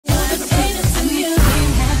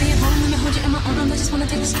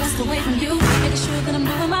take the stress away from you. Making sure that I'm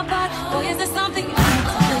doing my part. Boy, is there something you want to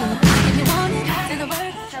do? If you want it, say the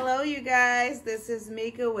word. Hello, you guys. This is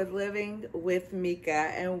Meeka with Living with Meeka,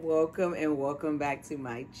 and welcome back to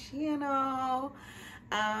my channel.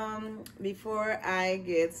 Before I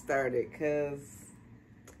get started, because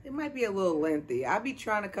it might be a little lengthy, I'll be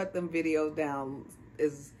trying to cut them videos down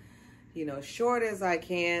as short as I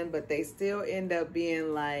can, but they still end up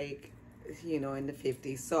being like in the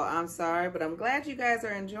 50s. So I'm sorry, but I'm glad you guys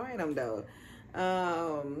are enjoying them though.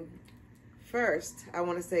 First, I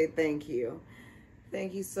want to say thank you.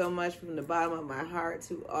 Thank you so much from the bottom of my heart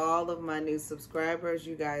to all of my new subscribers.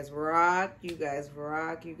 You guys rock. You guys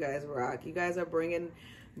rock. You guys rock. You guys are bringing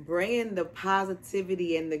the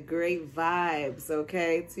positivity and the great vibes,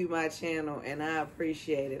 okay, to my channel, and I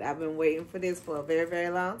appreciate it. I've been waiting for this for a very, very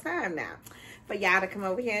long time now, for y'all to come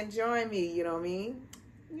over here and join me, you know what I mean?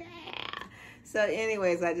 Yeah. So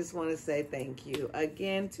anyways, I just want to say thank you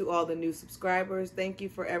again to all the new subscribers. Thank you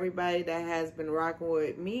for everybody that has been rocking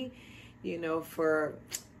with me, for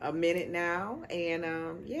a minute now. And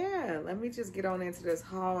yeah, let me just get on into this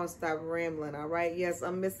haul and stop rambling. All right, yes,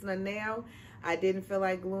 I'm missing a nail. I didn't feel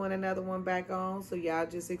like gluing another one back on, so y'all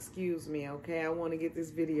just excuse me, okay? I want to get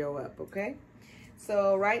this video up, okay?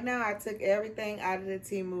 So right now I took everything out of the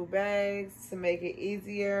Temu bags to make it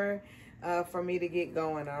easier for me to get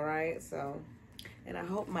going, all right? So, and I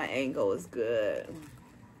hope my angle is good.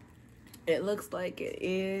 It looks like it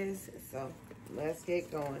is, so let's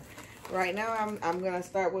get going. Right now I'm gonna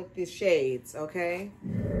start with the shades, okay?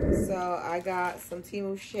 So I got some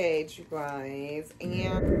Temu shades, you guys,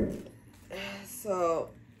 and so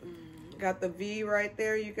got the V right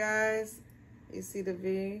there, you guys. You see the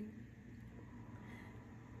V?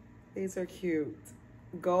 These are cute.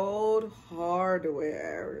 Gold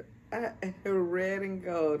hardware. Red and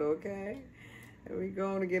gold, okay? And we're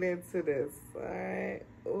going to get into this, all right?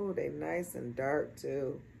 Oh, they nice and dark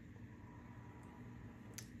too.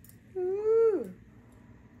 Ooh.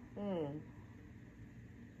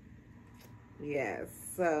 Yes,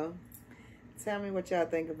 so tell me what y'all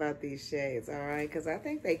think about these shades, all right? Because I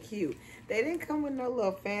think they cute. They didn't come with no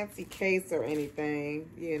little fancy case or anything,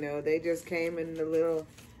 They just came in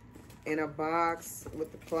in a box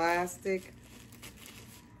with the plastic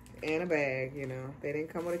and a bag, They didn't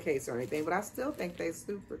come with a case or anything, but I still think they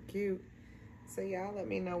super cute. So y'all let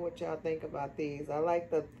me know what y'all think about these. I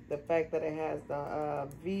like the fact that it has the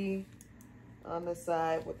V on the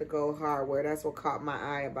side with the gold hardware. That's what caught my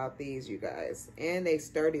eye about these, you guys. And they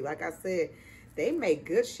sturdy. Like I said, they make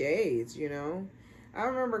good shades, I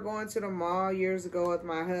remember going to the mall years ago with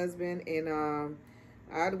my husband, and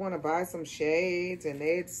I'd want to buy some shades, and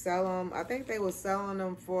they'd sell them. I think they were selling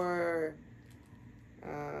them for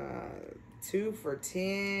 2 for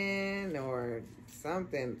 $10 or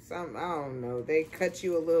something. I don't know. They cut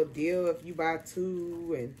you a little deal if you buy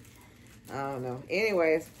 2, and I don't know.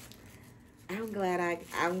 Anyways, I'm glad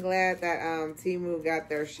that Temu got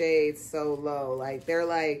their shades so low. Like, they're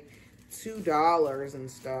like $2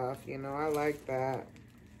 and stuff, I like that.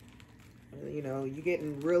 You're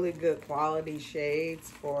getting really good quality shades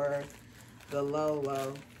for the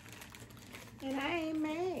low. And I ain't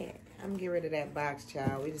mad. I'm getting rid of that box,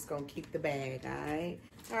 child. We just gonna keep the bag, all right?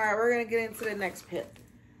 All right, we're gonna get into the next pit.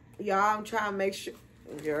 Y'all, I'm trying to make sure,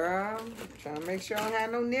 girl, I don't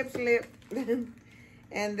have no nip slip.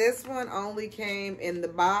 And this one only came in the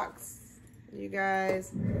box, you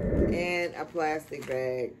guys, and a plastic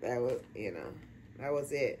bag. That was, that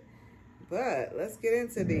was it. But let's get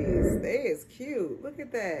into these. They is cute. Look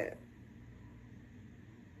at that.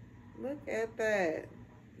 Look at that.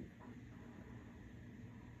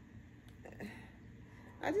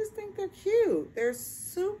 I just think they're cute. They're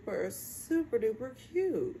super, super duper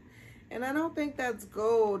cute. And I don't think that's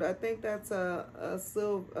gold. I think that's a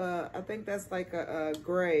silver. I think that's like a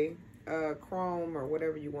gray, chrome, or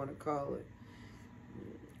whatever you want to call it.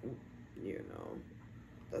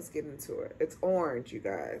 Let's get into it. It's orange, you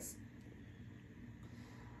guys.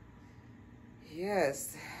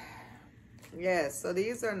 Yes. Yes, so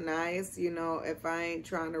these are nice, if I ain't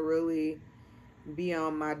trying to really be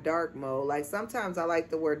on my dark mode. Like, sometimes I like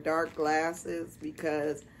to wear dark glasses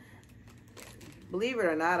because, believe it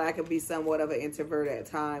or not, I can be somewhat of an introvert at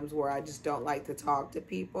times where I just don't like to talk to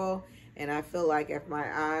people. And I feel like if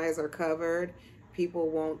my eyes are covered, people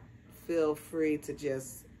won't feel free to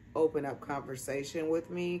just open up conversation with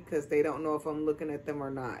me because they don't know if I'm looking at them or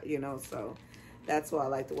not, so that's why I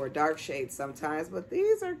like to wear dark shades sometimes. But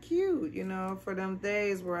these are cute, for them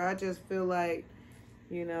days where I just feel like,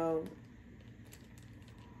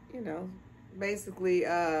 basically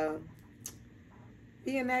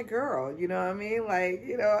being that girl, you know what I mean? Like,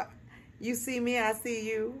 you see me, I see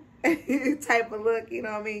you type of look. You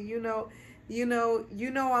know what I mean? You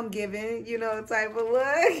know I'm giving, type of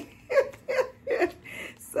look.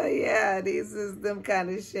 So yeah, these is them kind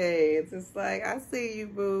of shades. It's like, I see you,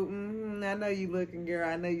 boo. I know you looking, girl.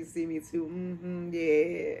 I know you see me too.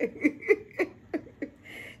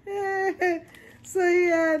 Yeah. So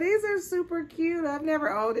yeah, these are super cute. I've never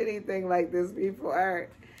owned anything like this before.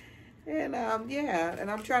 And yeah, and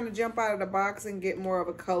I'm trying to jump out of the box and get more of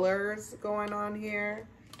a colors going on here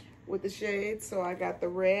with the shades. So I got the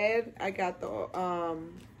red, I got the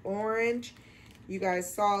orange. You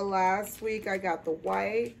guys saw last week I got the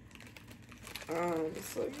white.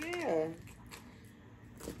 So yeah,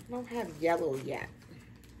 I don't have yellow yet.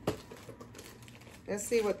 Let's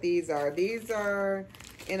see what these are. These are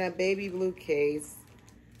in a baby blue case.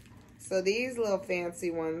 So these little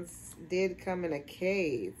fancy ones did come in a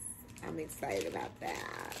case. I'm excited about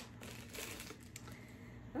that.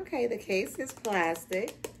 Okay, the case is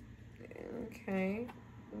plastic. Okay,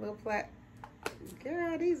 a little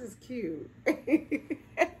girl, these is cute.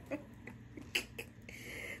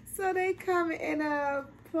 So they come in a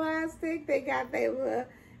plastic. They got their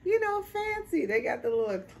little, fancy. They got the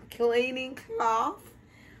little cleaning cloth.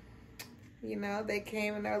 They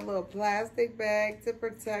came in their little plastic bag to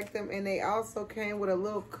protect them. And they also came with a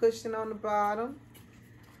little cushion on the bottom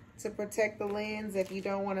to protect the lens if you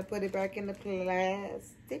don't want to put it back in the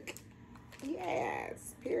plastic.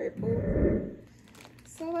 Yes, period, poo.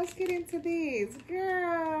 So let's get into these,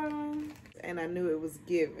 girl. And I knew it was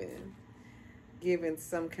giving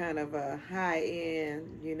some kind of a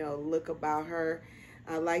high-end, look about her.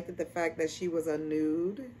 I liked the fact that she was a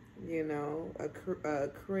nude, a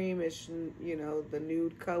creamish, the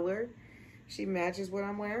nude color. She matches what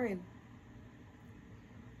I'm wearing.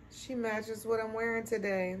 She matches what I'm wearing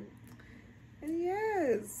today. And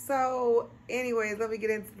yes, so anyways, let me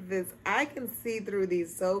get into this. I can see through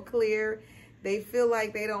these so clear. They feel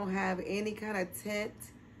like they don't have any kind of tint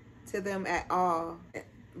to them at all.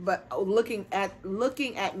 But looking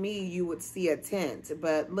at me, you would see a tint.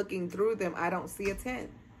 But looking through them, I don't see a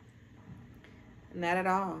tint. Not at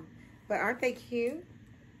all. But aren't they cute?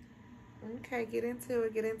 Okay, get into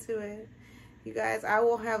it, get into it. You guys, I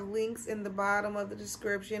will have links in the bottom of the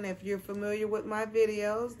description if you're familiar with my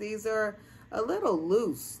videos. These are a little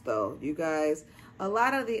loose though, you guys. A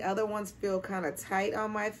lot of the other ones feel kind of tight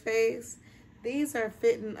on my face. These are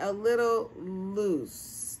fitting a little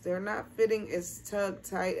loose. They're not fitting as tug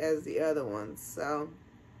tight as the other ones. So,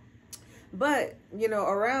 but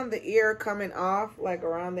around the ear coming off, like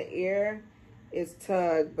around the ear is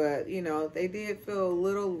tug, but they did feel a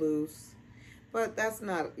little loose. But that's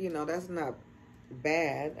not, that's not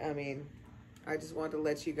bad. I mean, I just wanted to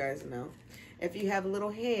let you guys know. If you have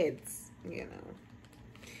little heads,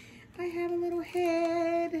 I have a little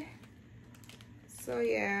head. So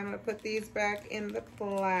yeah, I'm gonna put these back in the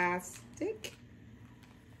plastic.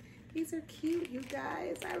 These are cute, you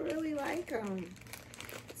guys. I really like them.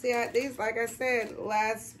 See, these, like I said,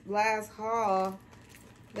 last haul,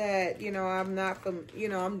 that I'm not from,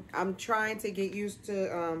 I'm trying to get used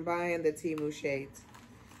to buying the Temu shades.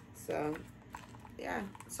 So yeah,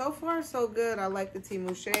 so far so good. I like the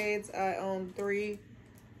Temu shades. I own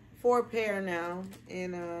 4 pair now,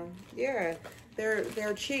 and yeah,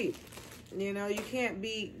 they're cheap. You can't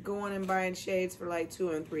be going and buying shades for like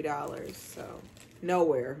 $2 and $3. So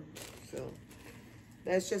nowhere. So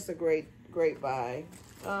that's just a great buy.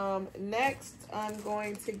 Next, I'm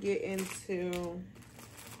going to get into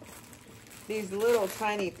these little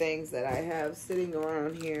tiny things that I have sitting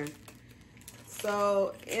around here.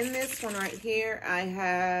 So in this one right here, I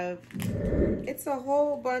have, it's a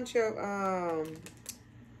whole bunch of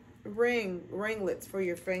ringlets for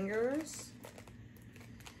your fingers.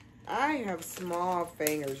 I have small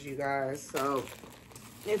fingers, you guys, so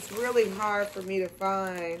it's really hard for me to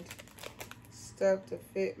find stuff to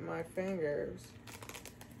fit my fingers.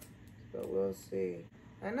 So we'll see.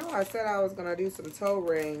 I know I said I was gonna do some toe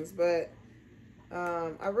rings, but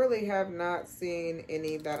I really have not seen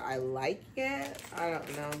any that I like yet. I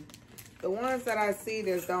don't know. The ones that I see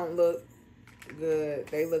just don't look good.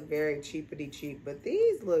 They look very cheapity cheap, but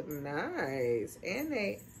these look nice, and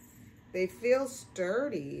they feel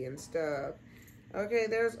sturdy and stuff. Okay,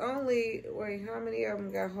 there's only, wait, how many of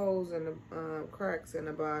them got holes in the cracks in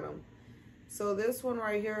the bottom? So this one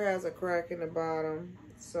right here has a crack in the bottom,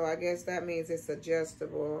 so I guess that means it's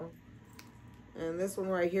adjustable. And this one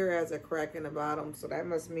right here has a crack in the bottom, so that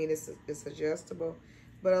must mean it's adjustable.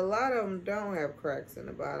 But a lot of them don't have cracks in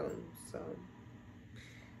the bottom, so.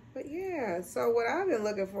 But yeah, so what I've been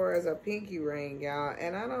looking for is a pinky ring, y'all.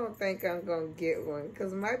 And I don't think I'm going to get one,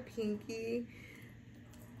 because my pinky,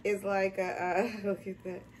 is like a, look at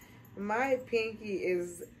that. My pinky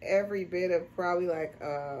is every bit of probably like,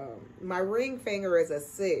 my ring finger is a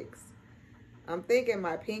 6. I'm thinking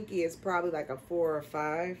my pinky is probably like a 4 or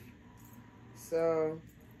 5. So,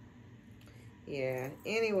 yeah.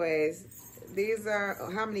 Anyways, these are,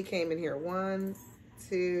 how many came in here? 1,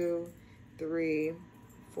 2, 3,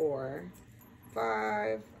 4,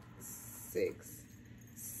 5, 6,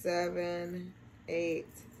 7, 8,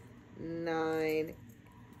 9,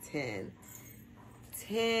 10.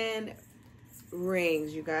 10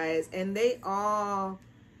 rings, you guys. And they all,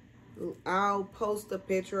 I'll post a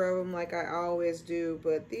picture of them like I always do.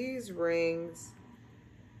 But these rings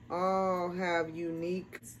all have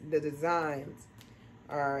unique, the designs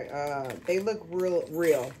are, they look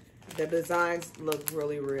real. The designs look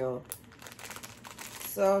really real.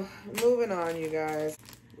 So, moving on, you guys.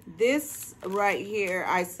 This right here,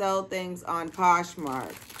 I sell things on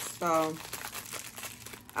Poshmark. So,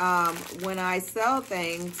 when I sell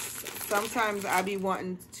things, sometimes I be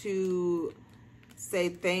wanting to say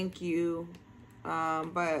thank you,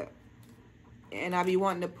 and I be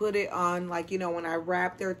wanting to put it on, like, you know, when I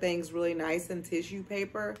wrap their things really nice in tissue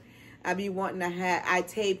paper, I be wanting to I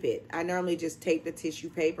tape it. I normally just tape the tissue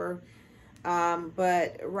paper.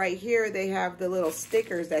 But right here, they have the little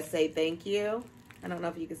stickers that say thank you. I don't know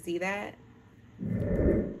if you can see that.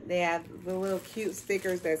 They have the little cute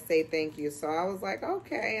stickers that say thank you. So I was like,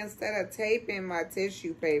 okay, instead of taping my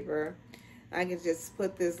tissue paper, I can just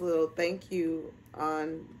put this little thank you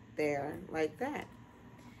on there like that.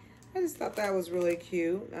 I just thought that was really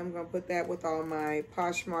cute. I'm going to put that with all my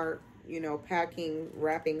Poshmark, you know, packing,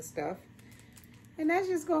 wrapping stuff. And that's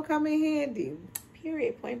just going to come in handy.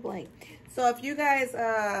 Period, point blank. So if you guys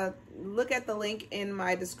look at the link in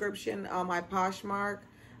my description on my Poshmark,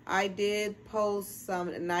 I did post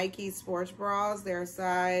some Nike sports bras. They're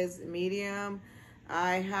size medium.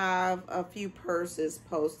 I have a few purses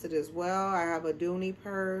posted as well. I have a Dooney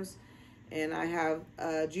purse, and I have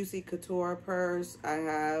a Juicy Couture purse. I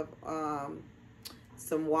have a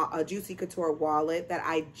Juicy Couture wallet that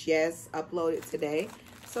I just uploaded today.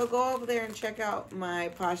 So go over there and check out my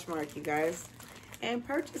Poshmark, you guys, and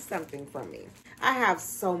purchase something from me. I have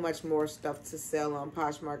so much more stuff to sell on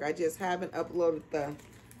Poshmark. I just haven't uploaded the...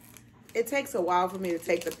 It takes a while for me to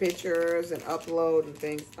take the pictures and upload and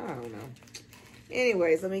things. I don't know.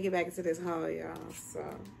 Anyways, let me get back into this haul, y'all. So,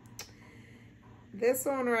 this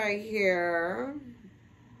one right here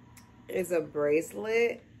is a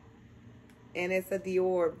bracelet. And it's a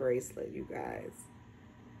Dior bracelet, you guys.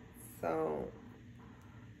 So,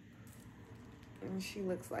 and she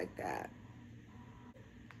looks like that.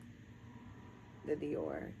 The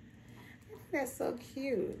Dior. I think that's so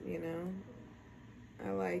cute, you know. I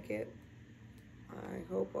like it. I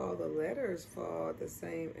hope all the letters fall at the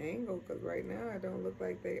same angle, because right now I don't look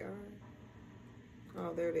like they are.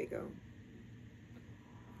 Oh, there they go.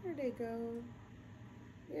 There they go.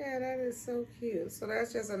 Yeah, that is so cute. So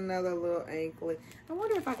that's just another little anklet. I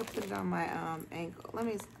wonder if I could put it on my ankle.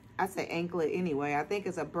 I say anklet anyway. I think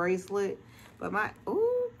it's a bracelet. But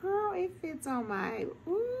ooh, girl, it fits on my,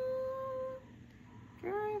 ooh.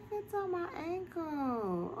 Girl, it fits on my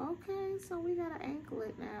ankle. Okay, so we got an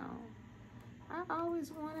anklet now. I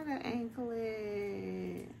always wanted an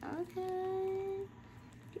anklet. Okay,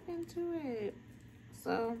 get into it.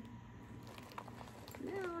 So,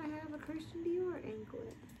 now I have a Christian Dior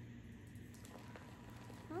anklet.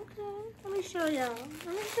 Okay, let me show y'all.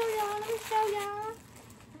 Let me show y'all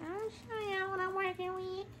what I'm working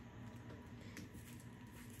with.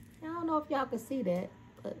 I don't know if y'all can see that,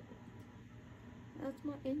 but that's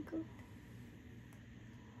my ankle.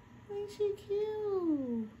 Ain't she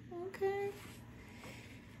cute? Okay.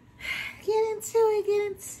 Get into it.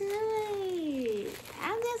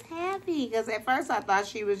 I'm just happy because at first I thought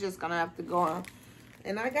she was just gonna have to go on.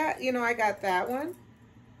 And I got, you know, I got that one.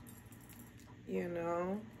 You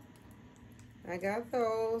know, I got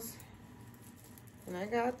those. And I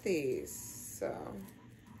got these. So,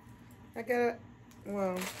 I got,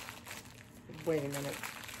 well, wait a minute.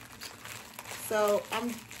 So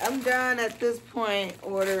I'm done at this point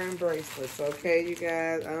ordering bracelets, okay, you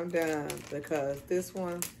guys? I'm done because this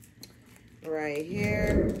one right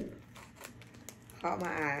here caught my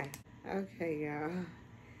eye. Okay, y'all.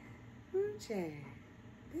 Ooh, child.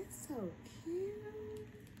 It's so cute.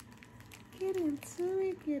 Get into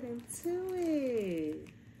it. Get into it.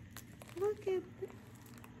 Look at this.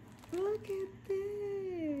 Look at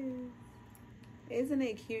this. Isn't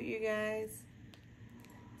it cute, you guys?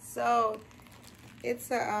 So, it's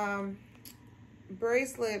a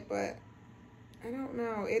bracelet, but I don't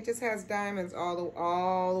know. It just has diamonds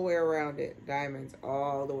all the way around it. Diamonds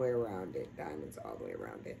all the way around it. Diamonds all the way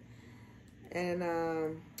around it.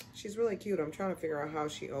 And she's really cute. I'm trying to figure out how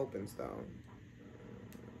she opens though.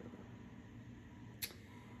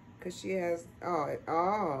 Cause she has, oh,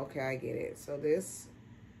 okay, I get it. So this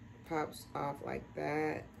pops off like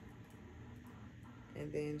that.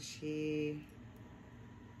 And then she,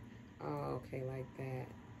 oh, okay, like that.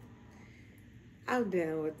 I'm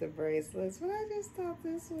done with the bracelets, but I just thought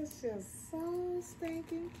this was just so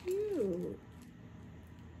stinking cute.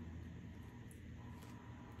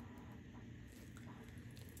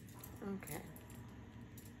 Okay.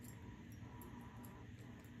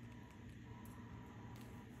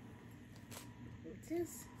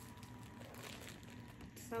 Just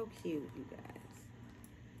so cute, you guys.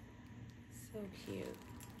 So cute.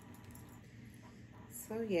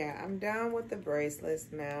 So yeah, I'm done with the bracelets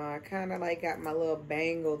now. I kind of like got my little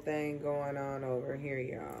bangle thing going on over here,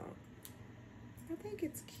 y'all. I think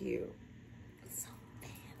it's cute. So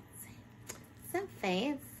fancy. So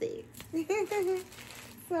fancy.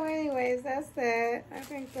 So anyways, that's that. I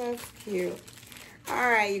think that's cute. All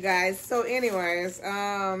right, you guys. So anyways,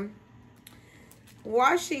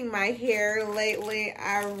 washing my hair lately,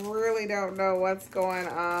 I really don't know what's going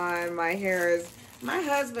on. My hair is, my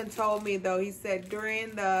husband told me though, he said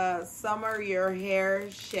during the summer your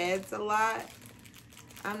hair sheds a lot.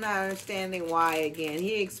 I'm not understanding why again.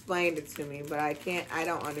 He explained it to me, but I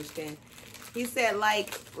don't understand. He said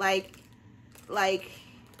like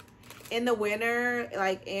in the winter,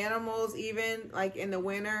 like animals even, like in the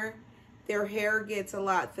winter, their hair gets a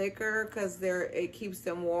lot thicker because it keeps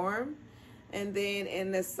them warm. And then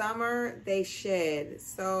in the summer, they shed.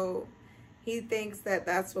 So he thinks that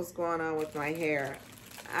that's what's going on with my hair.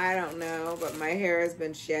 I don't know, but my hair has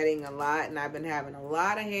been shedding a lot, and I've been having a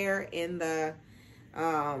lot of hair in the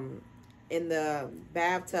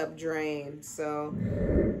bathtub drain. So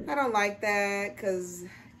I don't like that because,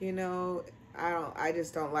 you know, I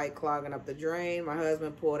just don't like clogging up the drain. My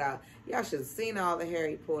husband pulled out, y'all should have seen all the hair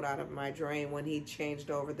he pulled out of my drain when he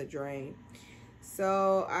changed over the drain.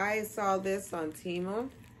 So I saw this on Temu,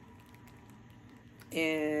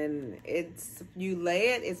 and you lay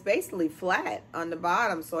it, it's basically flat on the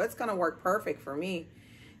bottom, so it's gonna work perfect for me.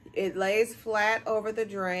 It lays flat over the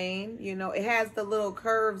drain. You know, it has the little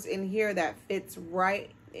curves in here that fits right.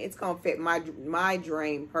 It's gonna fit my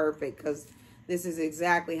drain perfect because this is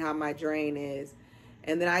exactly how my drain is.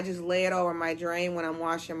 And then I just lay it over my drain when I'm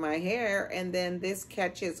washing my hair, and then this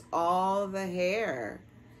catches all the hair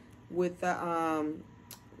with the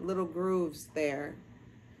little grooves there.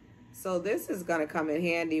 So this is gonna come in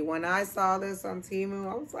handy. When I saw this on Temu,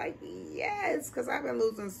 I was like, yes, because I've been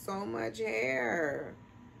losing so much hair.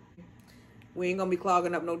 We ain't gonna be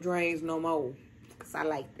clogging up no drains no more, because I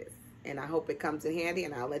like this. And I hope it comes in handy,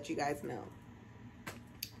 and I'll let you guys know.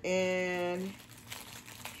 And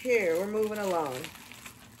here, we're moving along.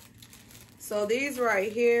 So these right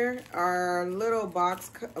here are little box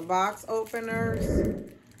openers.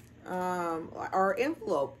 Or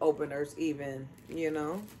envelope openers even, you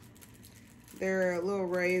know. They're little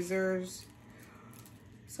razors.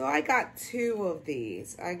 So I got 2 of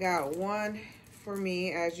these. I got one for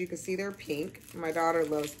me. As you can see, they're pink. My daughter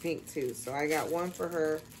loves pink too. So I got one for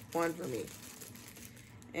her, one for me.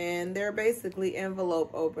 And they're basically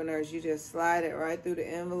envelope openers. You just slide it right through the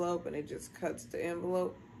envelope and it just cuts the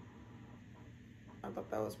envelope. I thought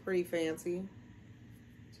that was pretty fancy.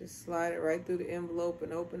 Just slide it right through the envelope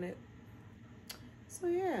and open it. So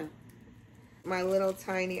yeah, my little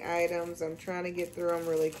tiny items. I'm trying to get through them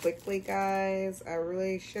really quickly, guys. I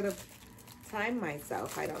really should have timed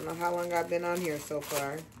myself. I don't know how long I've been on here so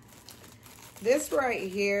far. This right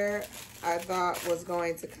here, I thought was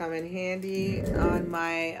going to come in handy on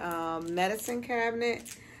my medicine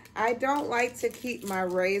cabinet. I don't like to keep my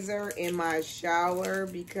razor in my shower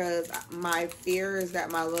because my fear is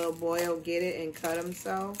that my little boy will get it and cut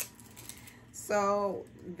himself. So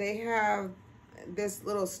they have this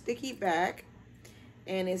little sticky back,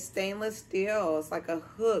 and it's stainless steel. It's like a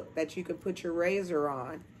hook that you could put your razor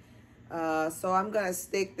on. So I'm gonna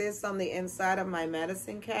stick this on the inside of my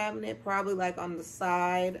medicine cabinet, probably like on the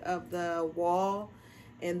side of the wall,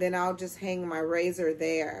 and then I'll just hang my razor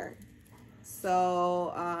there.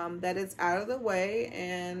 So that it's out of the way,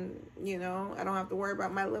 and you know, I don't have to worry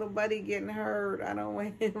about my little buddy getting hurt. I don't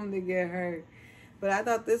want him to get hurt. But I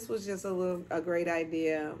thought this was just a great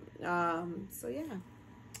idea. So yeah,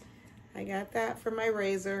 I got that for my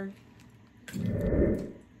razor.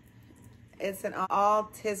 It's an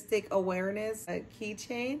autistic awareness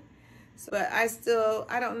keychain. So, but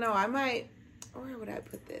I don't know. I might, where would I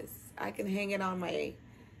put this? I can hang it on my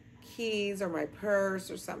keys or my purse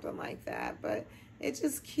or something like that. But it's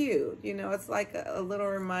just cute. You know, it's like a little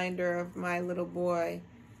reminder of my little boy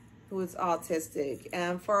who is autistic.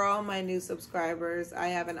 And for all my new subscribers, I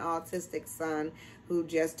have an autistic son who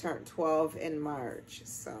just turned 12 in March.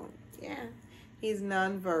 So, yeah, he's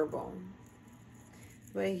nonverbal.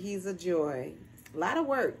 But he's a joy. A lot of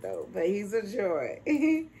work, though, but he's a joy.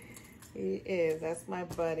 He is. That's my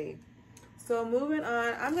buddy. So, moving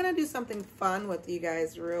on, I'm going to do something fun with you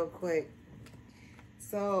guys real quick.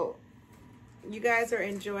 So, you guys are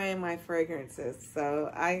enjoying my fragrances,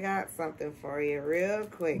 so I got something for you real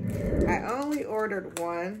quick. I only ordered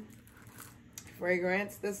one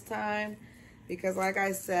fragrance this time because, like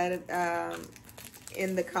I said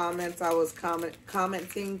in the comments, I was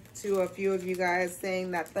commenting to a few of you guys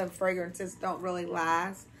saying that the fragrances don't really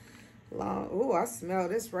last long. Ooh, I smell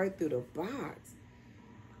this right through the box.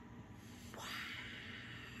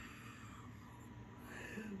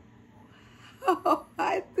 Oh,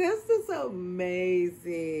 this is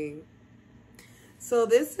amazing. So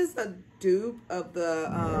this is a dupe of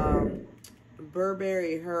the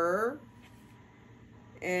Burberry Her,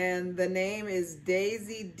 and the name is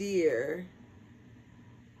Daisy Deer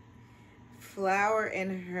Flower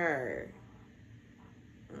in Her.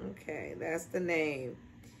 Okay, that's the name.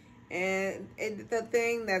 And the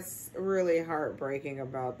thing that's really heartbreaking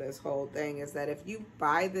about this whole thing is that if you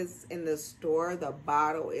buy this in the store, the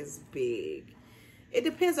bottle is big. It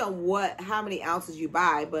depends on how many ounces you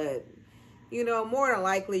buy, but, you know, more than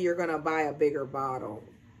likely you're going to buy a bigger bottle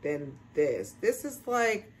than this. This is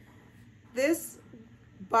like, this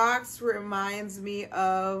box reminds me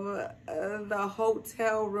of the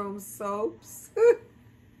hotel room soaps.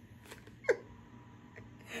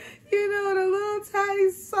 You know, the little tiny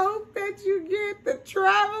soap that you get, the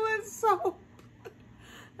traveling soap.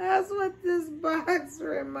 That's what this box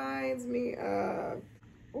reminds me of.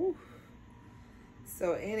 Ooh.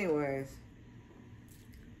 So anyways,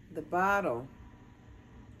 the bottle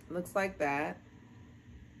looks like that.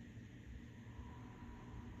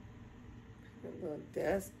 A little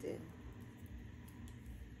dusty.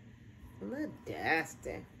 A little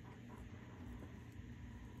dusty.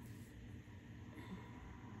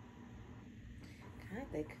 God,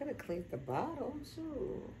 they could have cleaned the bottle.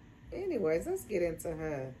 Shoot. Anyways, let's get into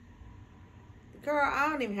her. Girl, I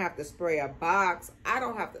don't even have to spray a box. I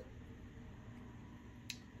don't have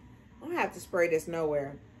to spray this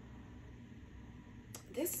nowhere.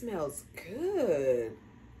 This smells good.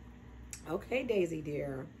 Okay, Daisy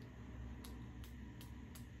dear.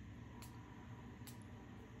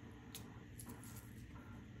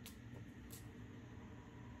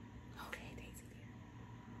 Okay, Daisy dear.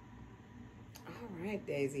 All right,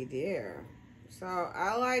 Daisy dear. So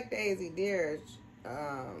I like Daisy dear.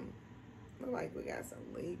 Look like we got some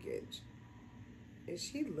leakage. Is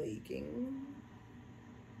she leaking?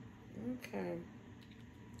 Okay.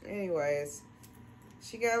 Anyways,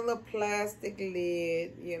 she got a little plastic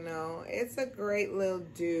lid, you know. It's a great little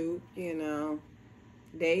dupe, you know.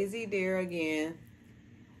 Daisy dear again.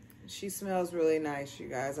 She smells really nice, you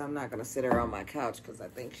guys. I'm not going to sit her on my couch because I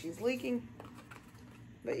think she's leaking.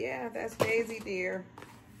 But yeah, that's Daisy dear.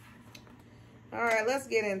 All right, let's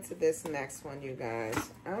get into this next one, you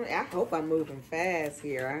guys. I hope I'm moving fast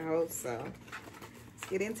here. I hope so.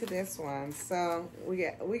 Get into this one. So we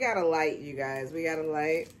got a light, you guys. We got a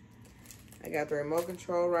light. I got the remote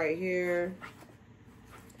control right here.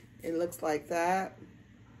 It looks like that.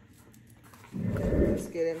 Let's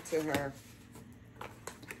get into her.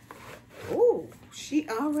 Ooh, she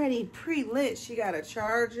already pre-lit. She got a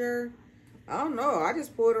charger. I don't know. I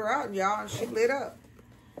just pulled her out, y'all, and she lit up.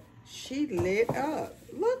 She lit up.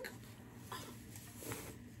 Look.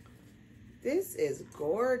 This is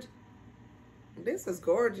gorgeous. This is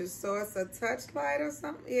gorgeous. So it's a touch light or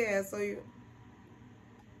something? Yeah, so you...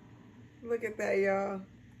 Look at that, y'all.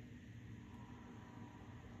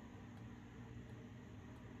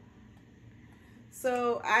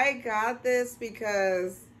 So I got this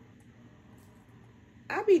because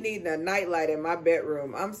I be needing a nightlight in my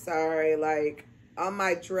bedroom. I'm sorry. Like, on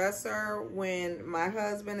my dresser when my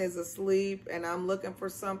husband is asleep and I'm looking for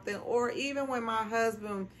something, or even when my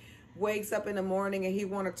husband wakes up in the morning and he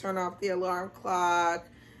want to turn off the alarm clock,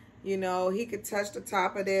 you know, he could touch the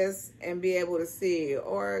top of this and be able to see.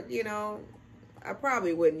 Or, you know, I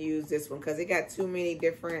probably wouldn't use this one because it got too many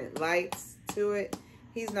different lights to it.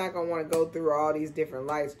 He's not going to want to go through all these different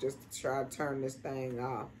lights just to try to turn this thing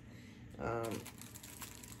off.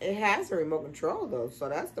 It has a remote control though, so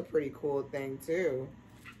that's the pretty cool thing too.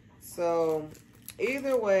 So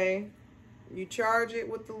either way, you charge it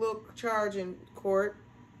with the little charging cord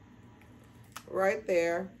right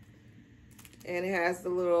there. And it has the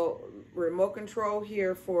little remote control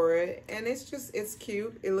here for it. And it's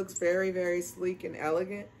cute. It looks very, very sleek and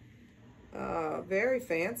elegant. Very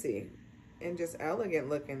fancy and just elegant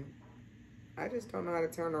looking. I just don't know how to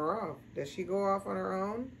turn her off. Does she go off on her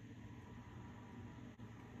own?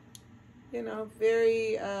 You know,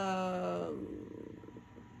 very, I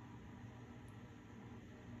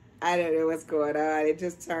don't know what's going on. It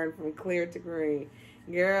just turned from clear to green.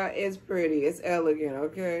 Girl, it's pretty. It's elegant,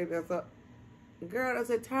 okay? Girl, does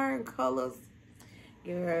it turn colors?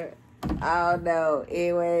 Girl, I don't know.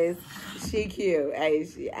 Anyways, she cute. I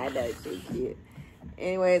know she cute.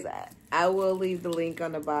 Anyways, I will leave the link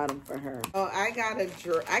on the bottom for her. Oh, I got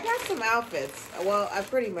some outfits. Well, I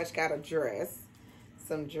pretty much got a dress.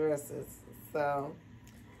 Some dresses. So,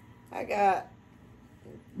 I got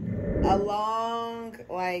a long,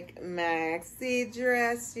 like, maxi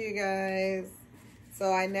dress, you guys.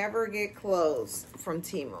 So, I never get clothes from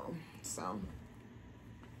Temu. So,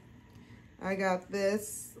 I got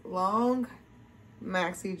this long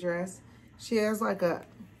maxi dress. She has like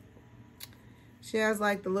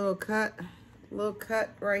the little cut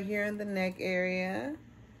right here in the neck area.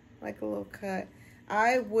 Like a little cut.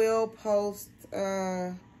 I will post,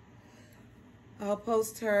 I'll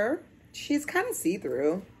post her. She's kind of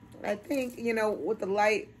see-through. I think, you know, with the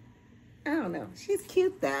light, I don't know. She's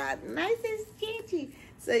cute though. Nice and sketchy.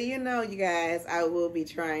 So, you know, you guys, I will be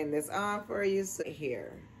trying this on for you. So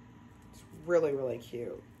here. It's really, really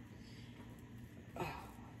cute. Oh.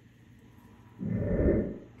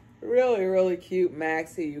 Really, really cute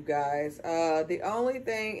maxi, you guys. The only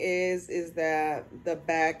thing is that the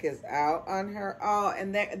back is out on her. Oh,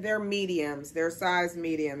 and they're mediums. They're size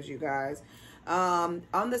mediums, you guys. On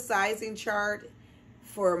the sizing chart,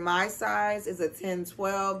 for my size is a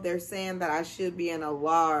 10-12. They're saying that I should be in a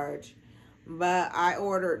large, but I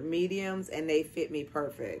ordered mediums and they fit me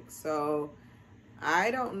perfect. So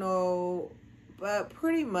I don't know, but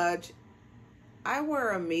pretty much I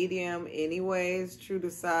wear a medium anyways. True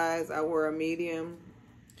to size, I wear a medium.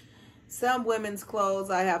 Some women's clothes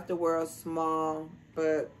I have to wear a small,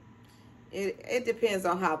 but it depends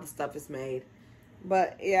on how the stuff is made.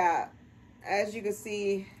 But yeah, as you can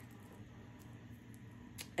see,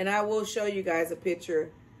 and I will show you guys a picture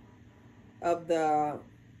of the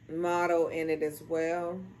model in it as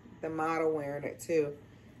well. The model wearing it too.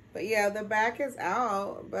 But yeah, the back is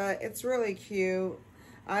out, but it's really cute.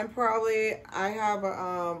 I have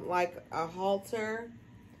a, like a halter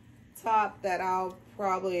top that I'll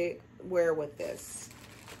probably wear with this.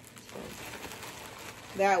 So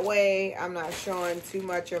that way I'm not showing too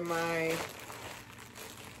much of my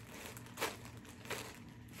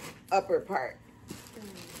upper part.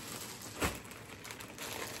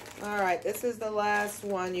 All right, this is the last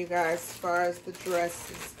one, you guys, as far as the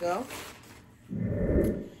dresses go.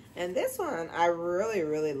 And this one I really,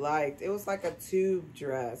 really liked. It was like a tube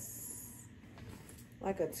dress.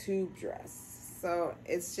 Like a tube dress. So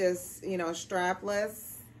it's just, you know,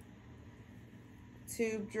 strapless.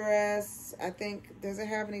 Tube dress. I think, does it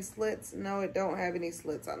have any slits? No, it don't have any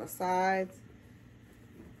slits on the sides.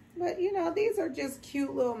 But, you know, these are just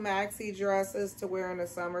cute little maxi dresses to wear in the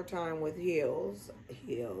summertime with heels.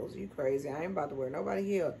 Heels, you crazy. I ain't about to wear nobody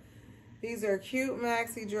heels. These are cute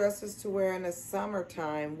maxi dresses to wear in the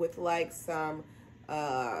summertime with like some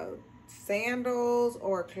sandals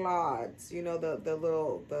or clogs. You know,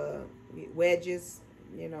 the wedges,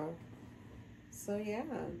 you know. So, yeah.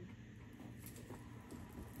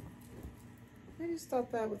 I just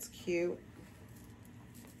thought that was cute.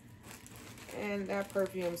 And that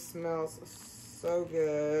perfume smells so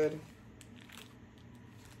good.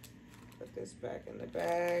 Put this back in the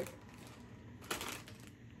bag.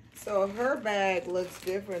 So her bag looks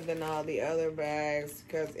different than all the other bags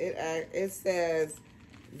because it says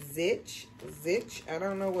Zitch. Zitch. I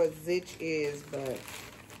don't know what Zitch is, but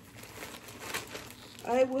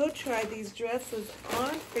I will try these dresses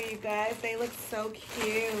on for you guys. They look so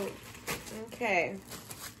cute. Okay,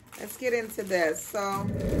 let's get into this. So,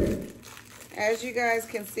 as you guys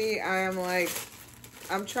can see, I'm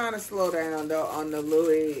trying to slow down though on the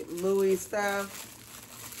Louis stuff.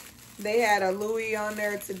 They had a Louis on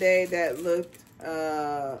there today that looked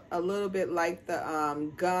a little bit like the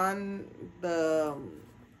gun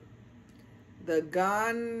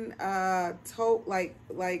tote,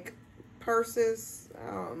 like purses.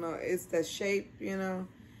 I don't know. It's the shape, you know.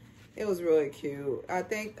 It was really cute. I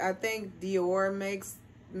think Dior makes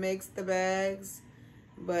the bags,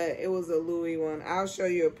 but it was a Louis one. I'll show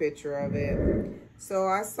you a picture of it. So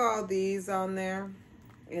I saw these on there,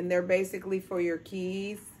 and they're basically for your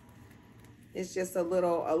keys. It's just a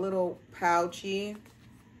little pouchy.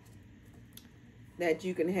 that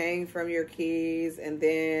you can hang from your keys, and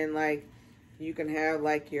then like you can have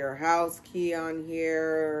like your house key on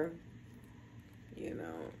here. You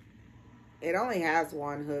know, it only has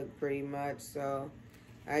one hook pretty much, so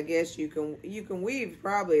I guess you can weave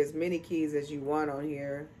probably as many keys as you want on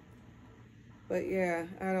here. But yeah,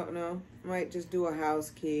 I don't know. Might just do a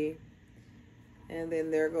house key. And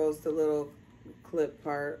then there goes the little clip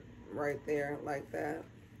part right there like that.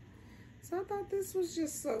 So I thought this was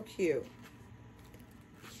just so cute.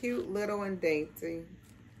 Cute, little, and dainty.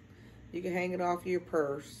 You can hang it off your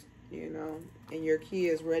purse, you know, and your key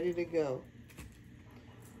is ready to go.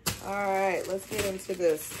 All right, let's get into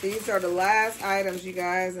this. These are the last items, you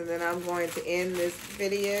guys, and then I'm going to end this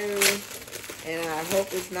video, and I hope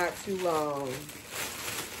it's not too long.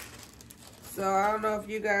 So I don't know if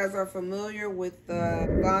you guys are familiar with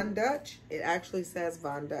Von Dutch. It actually says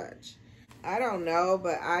Von Dutch. I don't know,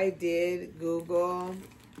 but I did Google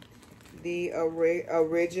the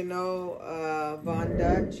original Von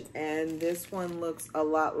Dutch, and this one looks a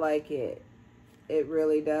lot like it. It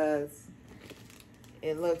really does.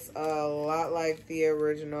 It looks a lot like the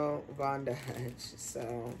original Von Dutch.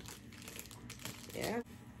 So, yeah.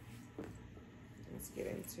 Let's get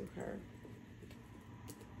into her.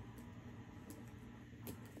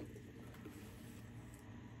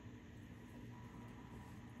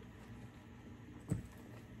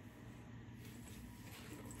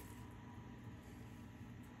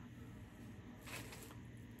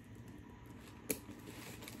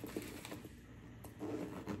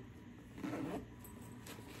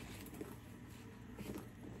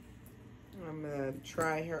 I'm gonna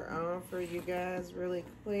try her on for you guys really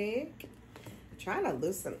quick. I'm trying to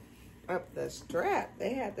loosen up the strap.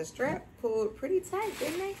 They had the strap pulled pretty tight,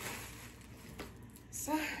 didn't they?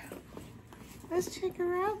 So let's check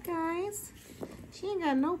her out, guys. She ain't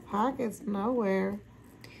got no pockets nowhere,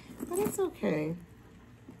 but it's okay.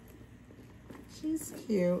 She's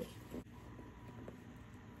cute.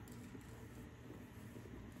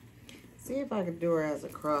 See if I can do her as a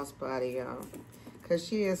crossbody, y'all, because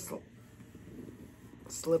she is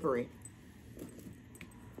slippery.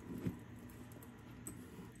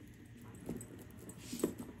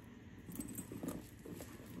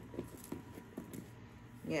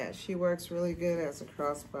 Yeah, she works really good as a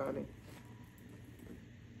crossbody.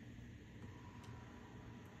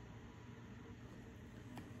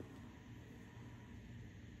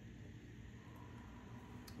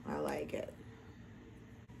 I like it.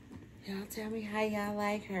 Y'all tell me how y'all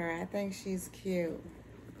like her. I think she's cute.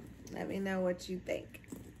 Let me know what you think.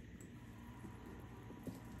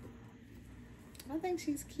 I think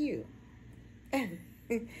she's cute.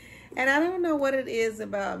 And I don't know what it is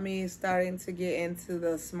about me starting to get into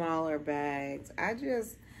the smaller bags. I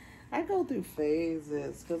go through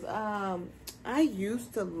phases, because I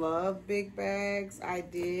used to love big bags. I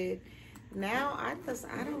did. Now I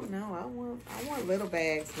don't know. I want little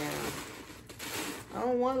bags now. I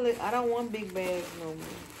don't want big bags no more.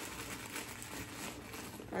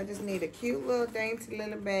 I just need a cute little dainty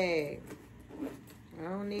little bag. I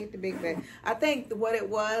don't need the big bag. I think what it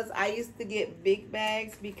was, I used to get big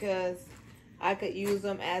bags because I could use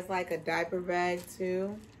them as like a diaper bag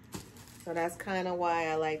too. So that's kind of why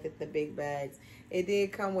I liked it, the big bags. It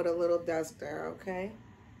did come with a little duster, okay?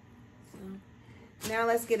 So now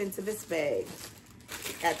let's get into this bag.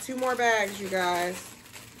 Got 2 more bags, you guys.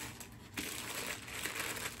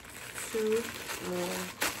 2 more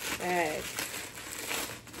bags.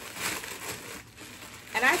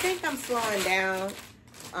 And I think I'm slowing down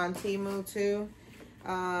on Temu too.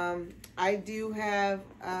 I do have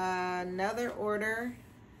another order,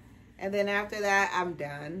 and then after that I'm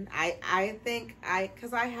done. I think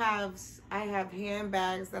because I have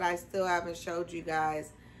handbags that I still haven't showed you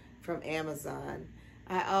guys from Amazon.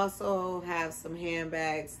 I also have some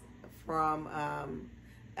handbags from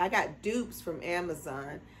I got dupes from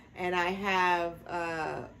Amazon, and I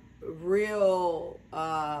have real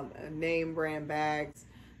name brand bags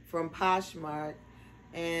from Poshmark,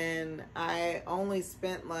 and I only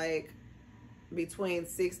spent like between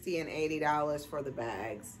 $60 and $80 for the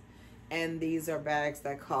bags, and these are bags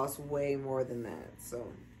that cost way more than that. So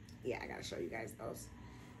yeah, I gotta show you guys those.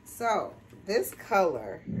 So this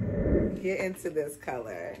color, get into this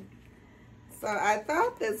color. So I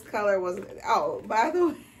thought this color was, oh, by the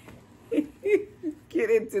way, get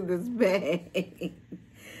into this bag.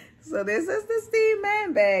 So this is the Steve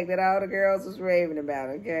Madden bag that all the girls was raving about,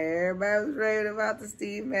 okay? Everybody was raving about the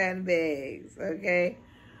Steve Madden bags, okay?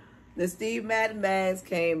 The Steve Madden bags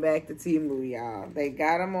came back to Temu, y'all. They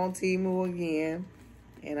got them on Temu again,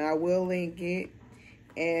 and I will link it.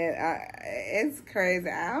 And it's crazy.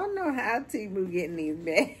 I don't know how Temu getting these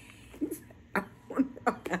bags. I don't don't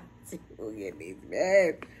know how Temu get these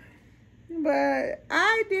bags. But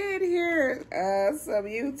I did hear some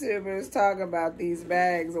YouTubers talk about these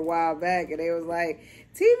bags a while back, and they was like,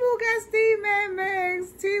 Temu got Steve Madden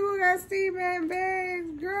bags. Temu got Steve Madden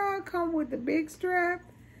bags. Girl, come with the big strap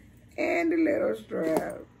and the little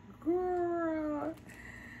strap. Girl,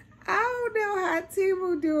 I don't know how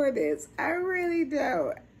Temu doing this. I really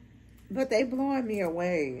don't. But they blowing me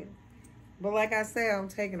away. But like I said, I'm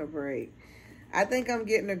taking a break. I think I'm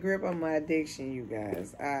getting a grip on my addiction, you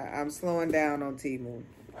guys. I'm slowing down on Temu.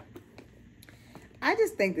 I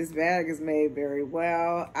just think this bag is made very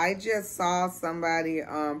well. I just saw somebody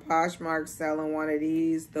on Poshmark selling one of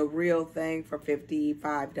these, the real thing, for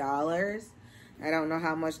 $55. I don't know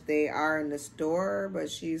how much they are in the store, but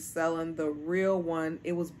she's selling the real one.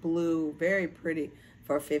 It was blue, very pretty,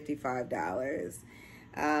 for $55.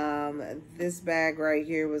 This bag right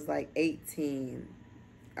here was like $18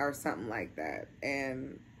 or something like that.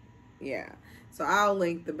 And yeah, so I'll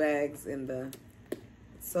link the bags in the,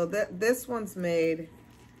 so this one's made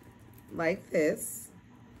like this.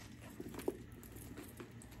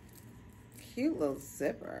 Cute little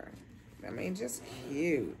zipper. I mean, just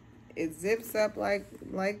cute. It zips up like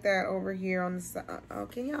that over here on the side. Oh,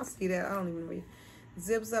 can y'all see that? I don't even know.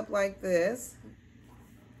 Zips up like this.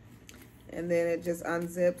 And then it just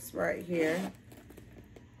unzips right here.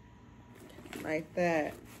 Like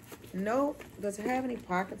that. Nope. Does it have any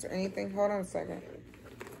pockets or anything? Hold on a second.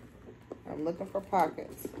 I'm looking for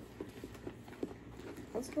pockets.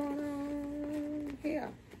 What's going on here?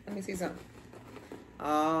 Let me see something.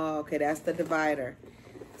 Oh, okay. That's the divider.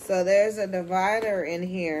 So there's a divider in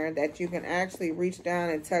here that you can actually reach down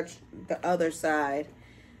and touch the other side.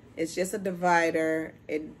 It's just a divider.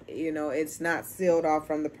 It's not sealed off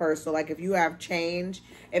from the purse. So like if you have change,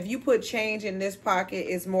 if you put change in this pocket,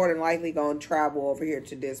 it's more than likely going to travel over here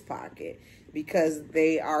to this pocket because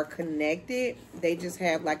they are connected. They just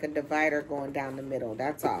have like a divider going down the middle.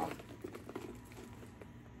 That's all.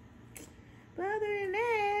 But other than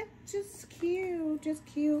that, just cute, just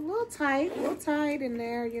cute. A little tight in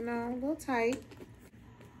there, you know, a little tight.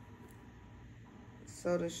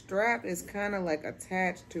 So the strap is kind of like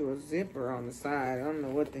attached to a zipper on the side. I don't know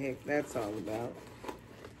what the heck that's all about.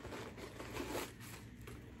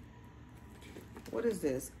 What is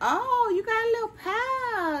this? Oh, you got a little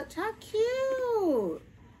pouch. How cute.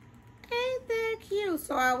 Ain't that cute?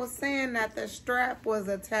 So I was saying that the strap was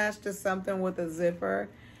attached to something with a zipper.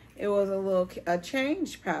 It was a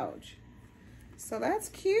change pouch. So that's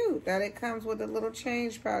cute that it comes with a little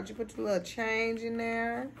change pouch. You put your little change in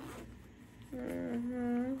there.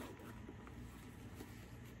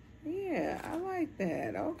 Yeah, I like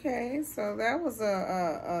that. Okay, so that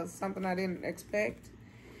was something I didn't expect.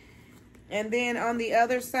 And then on the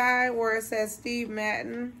other side where it says Steve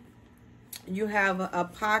Madden, you have a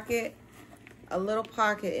pocket, a little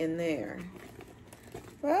pocket in there.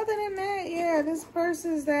 But other than that, yeah, this purse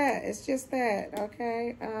is that. It's just that,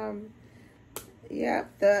 okay?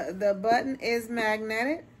 Yep, the button is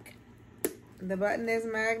magnetic. The button is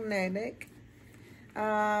magnetic.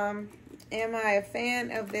 Am I a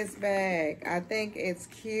fan of this bag? I think it's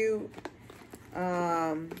cute.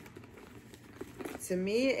 To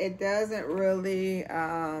me, it doesn't really,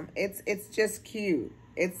 it's just cute.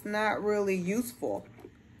 It's not really useful.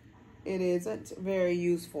 It isn't very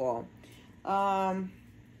useful. I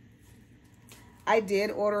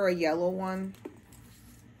did order a yellow one,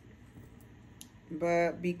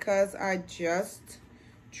 but because I just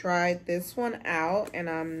tried this one out and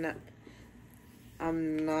I'm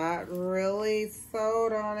not really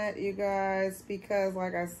sold on it, you guys, because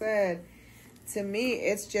like I said, to me,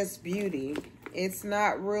 it's just beauty. It's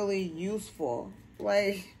not really useful.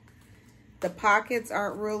 Like, the pockets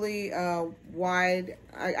aren't really wide.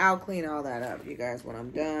 I'll clean all that up, you guys, when I'm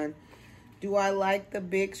done. Do I like the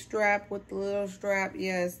big strap with the little strap?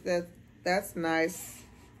 Yes, that's nice.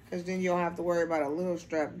 Because then you don't have to worry about a little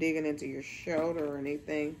strap digging into your shoulder or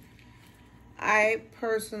anything. I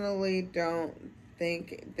personally don't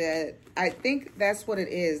think that... I think that's what it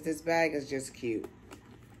is. This bag is just cute.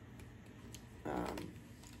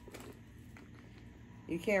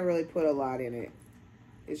 You can't really put a lot in it.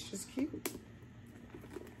 It's just cute.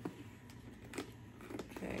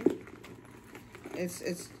 Okay.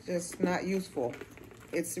 It's just not useful.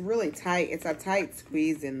 It's really tight. It's a tight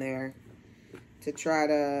squeeze in there to try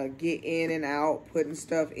to get in and out, putting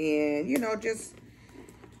stuff in. You know, just...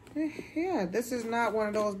 Yeah, this is not one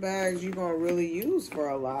of those bags you're going to really use for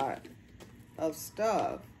a lot of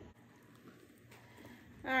stuff.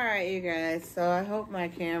 Alright, you guys. So I hope my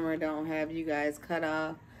camera don't have you guys cut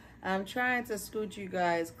off. I'm trying to scoot you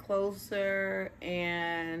guys closer,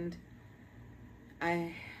 and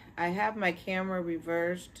I have my camera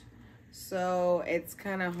reversed, so it's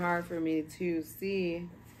kind of hard for me to see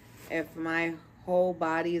if my whole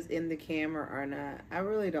body is in the camera or not. I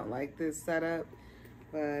really don't like this setup,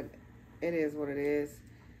 but it is what it is.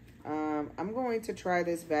 I'm going to try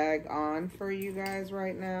this bag on for you guys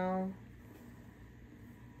right now.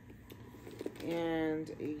 And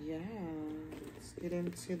yeah, let's get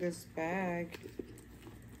into this bag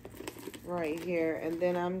right here. And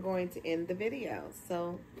then I'm going to end the video.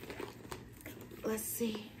 So let's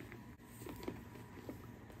see.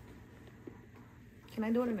 Can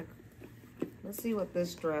I do it in a... Let's see what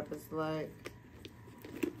this strap is like.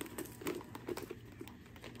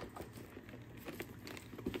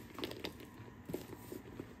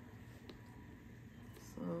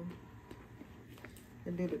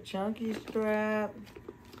 Do the chunky strap.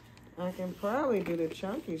 I can probably do the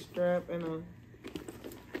chunky strap in a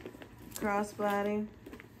crossbody.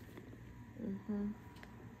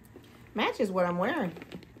 Matches what I'm wearing.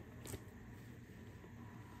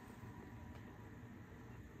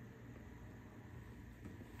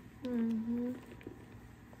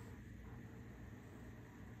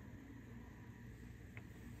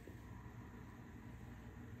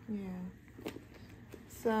 Yeah.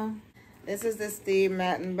 So this is the Steve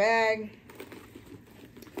Madden bag.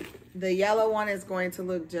 The yellow one is going to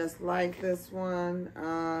look just like this one.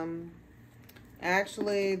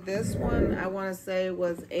 Actually, this one I want to say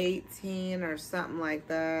was 18 or something like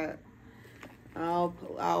that.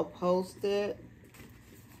 I'll post it.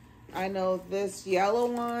 I know this yellow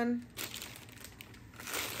one,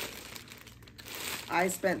 I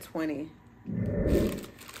spent 20,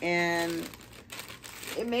 and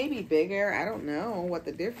it may be bigger. I don't know what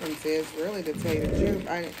the difference is, really, to tell you the truth.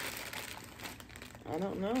 I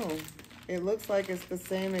don't know. It looks like it's the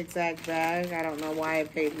same exact bag. I don't know why I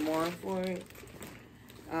paid more for it.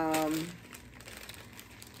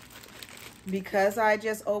 Because I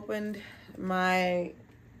just opened my,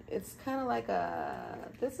 it's kind of like a,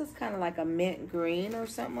 this is kind of like a mint green or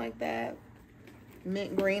something like that.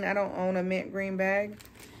 Mint green. I don't own a mint green bag.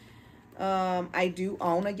 I do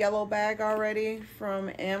own a yellow bag already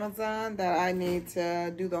from Amazon that I need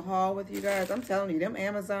to do the haul with you guys. I'm telling you, them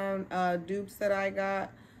Amazon dupes that I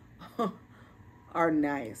got are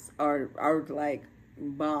nice, are like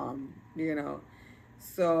bomb, you know.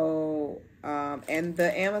 So, and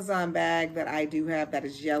the Amazon bag that I do have that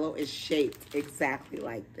is yellow is shaped exactly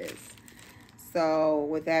like this. So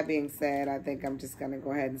with that being said, I think I'm just going to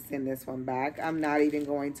go ahead and send this one back. I'm not even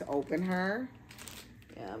going to open her.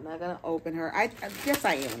 Yeah, I'm not going to open her. Yes,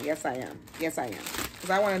 I am. Yes, I am. Yes, I am. Because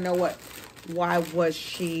I want to know why was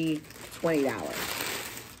she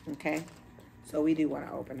 $20? Okay. So we do want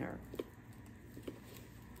to open her.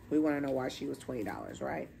 We want to know why she was $20,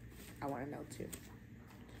 right? I want to know too.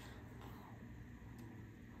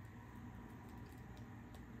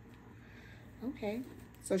 Okay.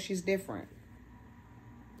 So she's different.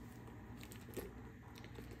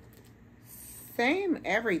 Same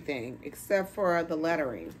everything except for the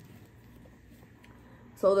lettering.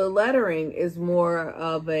 So the lettering is more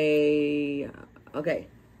of a, okay.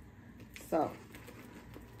 So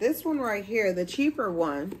this one right here, the cheaper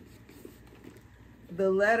one, the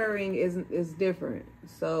lettering is different.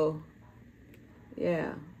 So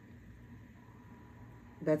yeah.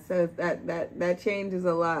 That says that changes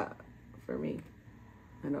a lot for me.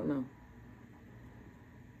 I don't know.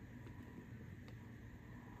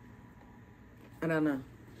 I don't know.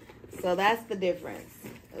 So that's the difference.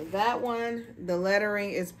 That one, the lettering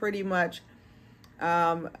is pretty much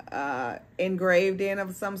engraved in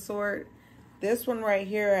of some sort. This one right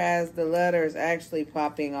here has the letters actually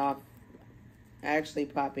popping off.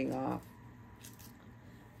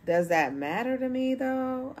 Does that matter to me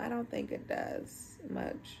though? I don't think it does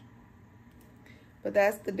much. But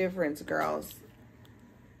that's the difference, girls.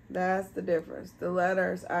 That's the difference. The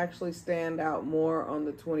letters actually stand out more on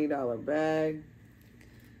the $20 bag.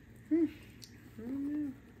 I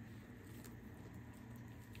don't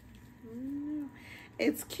know.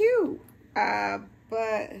 It's cute.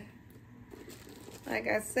 But like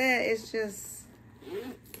I said, it's just,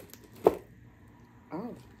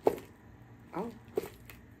 oh.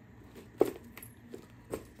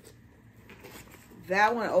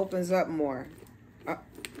 That one opens up more.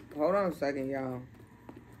 Hold on a second, y'all.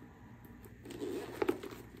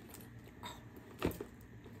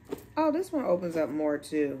 Oh, this one opens up more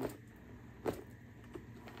too.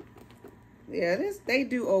 Yeah, they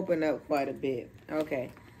do open up quite a bit.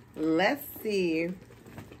 Okay, let's see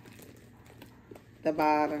the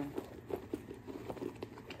bottom.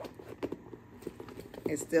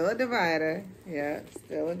 It's still a divider. Yeah,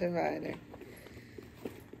 still a divider.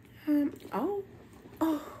 Oh,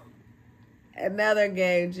 Another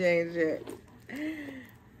game changer.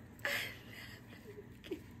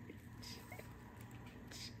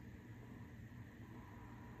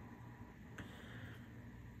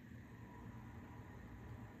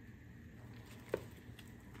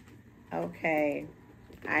 Okay,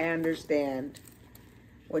 I understand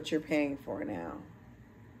what you're paying for now.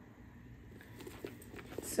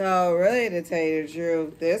 So really, to tell you the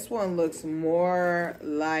truth, this one looks more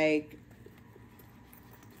like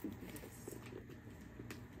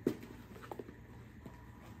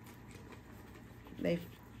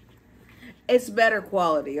it's better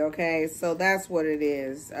quality, okay? So that's what it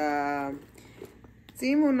is. Temu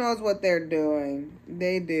knows what they're doing.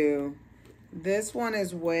 They do. This one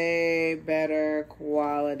is way better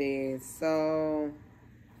quality. So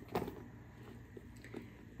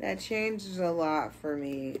that changes a lot for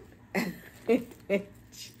me. It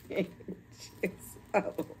changes a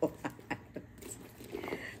lot.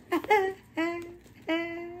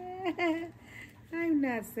 I'm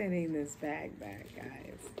not sending this bag back,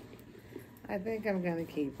 guys. I think I'm gonna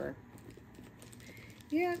keep her.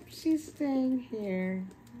 Yep, she's staying here.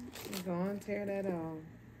 She's gonna tear that off.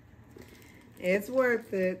 It's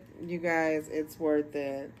worth it, you guys. It's worth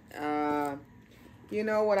it. You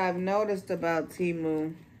know what I've noticed about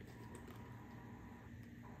Temu?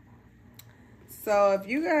 So if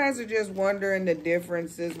you guys are just wondering the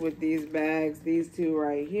differences with these bags, these two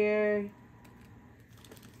right here.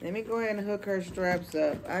 Let me go ahead and hook her straps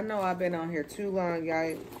up. I know I've been on here too long,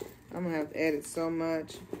 guys. I'm gonna have to edit so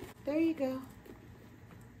much. There you go.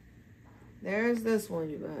 There's this one,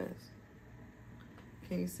 you guys.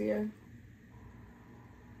 Can you see her?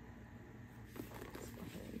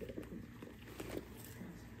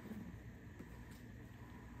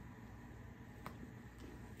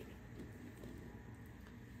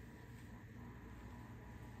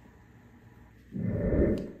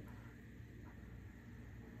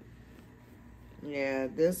 Yeah,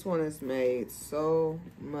 this one is made so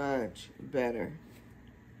much better.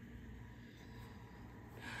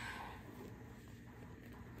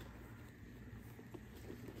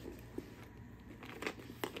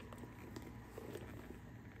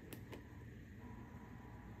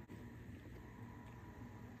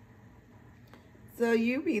 So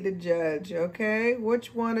you be the judge, okay?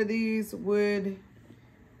 Which one of these would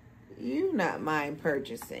you not mind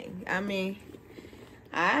purchasing? I mean,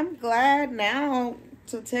 I'm glad now,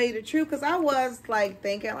 to tell you the truth, because I was like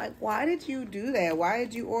thinking, like, why did you do that? Why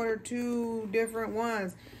did you order two different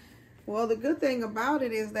ones? Well, the good thing about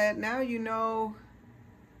it is that now you know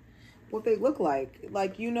what they look like.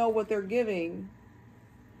 Like, you know what they're giving.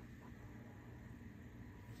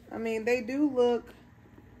 I mean, they do look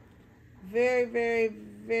very, very,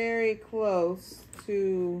 very close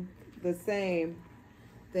to the same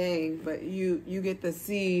thing, but you get to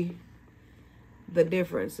see the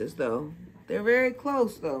differences, though. They're very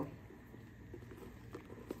close, though.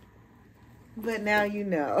 But now you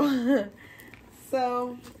know.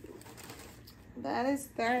 So that is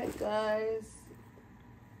that, guys.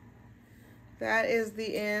 That is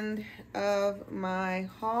the end of my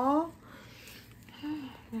haul.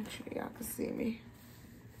 Make sure y'all can see me.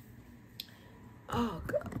 Oh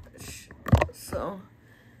gosh. So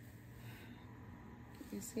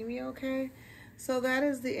you see me okay? So that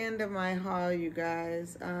is the end of my haul, you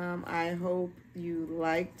guys. I hope you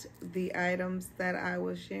liked the items that I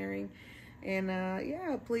was sharing. And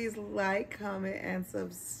yeah, please like, comment, and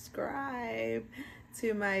subscribe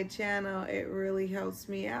to my channel. It really helps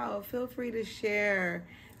me out. Feel free to share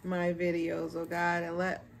my videos, oh God, and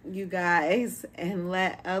let you guys and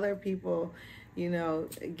let other people, you know,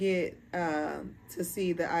 get to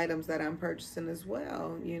see the items that I'm purchasing as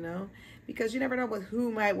well, you know, because you never know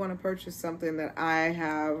who might want to purchase something that I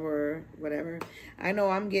have or whatever. I know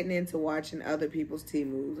I'm getting into watching other people's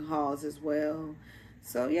Temu hauls as well.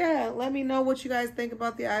 So yeah, let me know what you guys think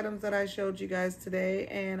about the items that I showed you guys today,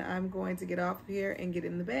 and I'm going to get off here and get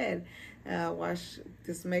in the bed, wash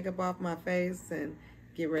this makeup off my face and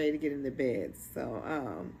get ready to get in the bed. So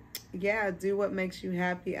yeah, do what makes you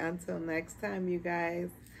happy. Until next time, you guys.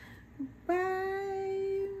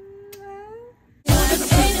 Bye.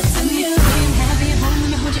 Happy at home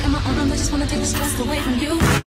when I hold you in my arms. I just wanna take the stress away from you.